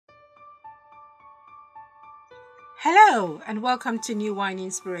Hello and welcome to New Wine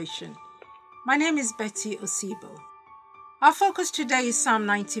Inspiration. My name is Betty Osibo. Our focus today is Psalm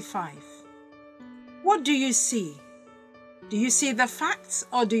 95. What do you see? Do you see the facts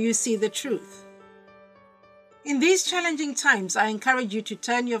or do you see the truth? In these challenging times, I encourage you to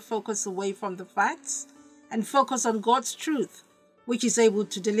turn your focus away from the facts and focus on God's truth, which is able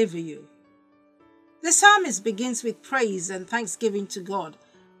to deliver you. The psalmist begins with praise and thanksgiving to God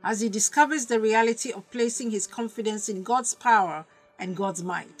as he discovers the reality of placing his confidence in God's power and God's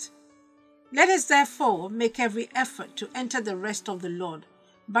might. Let us therefore make every effort to enter the rest of the Lord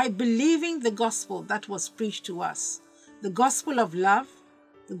by believing the gospel that was preached to us, the gospel of love,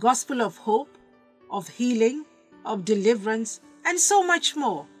 the gospel of hope, of healing, of deliverance, and so much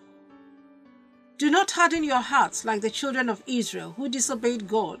more. Do not harden your hearts like the children of Israel who disobeyed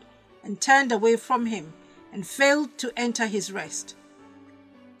God and turned away from him and failed to enter his rest.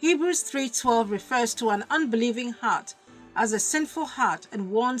 Hebrews 3:12 refers to an unbelieving heart as a sinful heart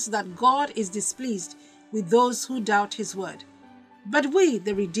and warns that God is displeased with those who doubt his word. But we,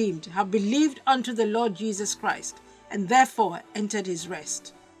 the redeemed, have believed unto the Lord Jesus Christ and therefore entered his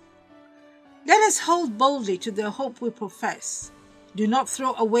rest. Let us hold boldly to the hope we profess. Do not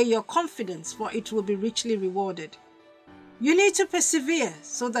throw away your confidence, for it will be richly rewarded. You need to persevere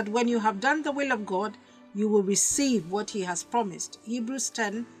so that when you have done the will of God, you will receive what he has promised. Hebrews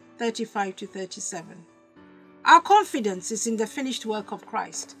 10:35-37. Our confidence is in the finished work of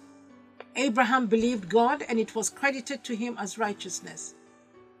Christ. Abraham believed God and it was credited to him as righteousness.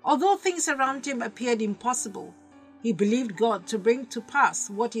 Although things around him appeared impossible, he believed God to bring to pass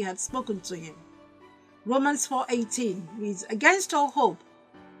what he had spoken to him. Romans 4:18 reads, "Against all hope,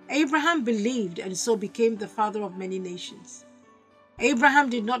 Abraham believed and so became the father of many nations." Abraham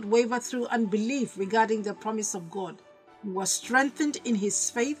did not waver through unbelief regarding the promise of God. He was strengthened in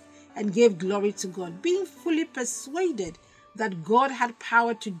his faith and gave glory to God, being fully persuaded that God had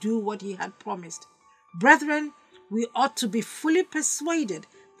power to do what he had promised. Brethren, we ought to be fully persuaded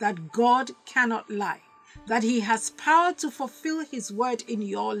that God cannot lie, that he has power to fulfill his word in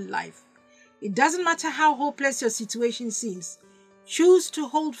your life. It doesn't matter how hopeless your situation seems. Choose to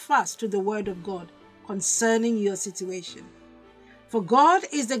hold fast to the word of God concerning your situation. For God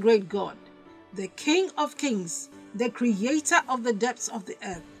is the great God, the King of kings, the creator of the depths of the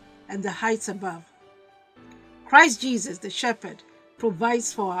earth and the heights above. Christ Jesus, the shepherd,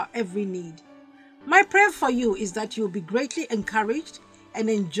 provides for our every need. My prayer for you is that you will be greatly encouraged and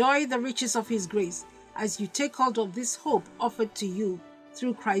enjoy the riches of his grace as you take hold of this hope offered to you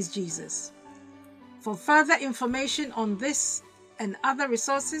through Christ Jesus. For further information on this and other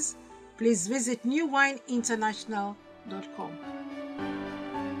resources, please visit newwineinternational.com.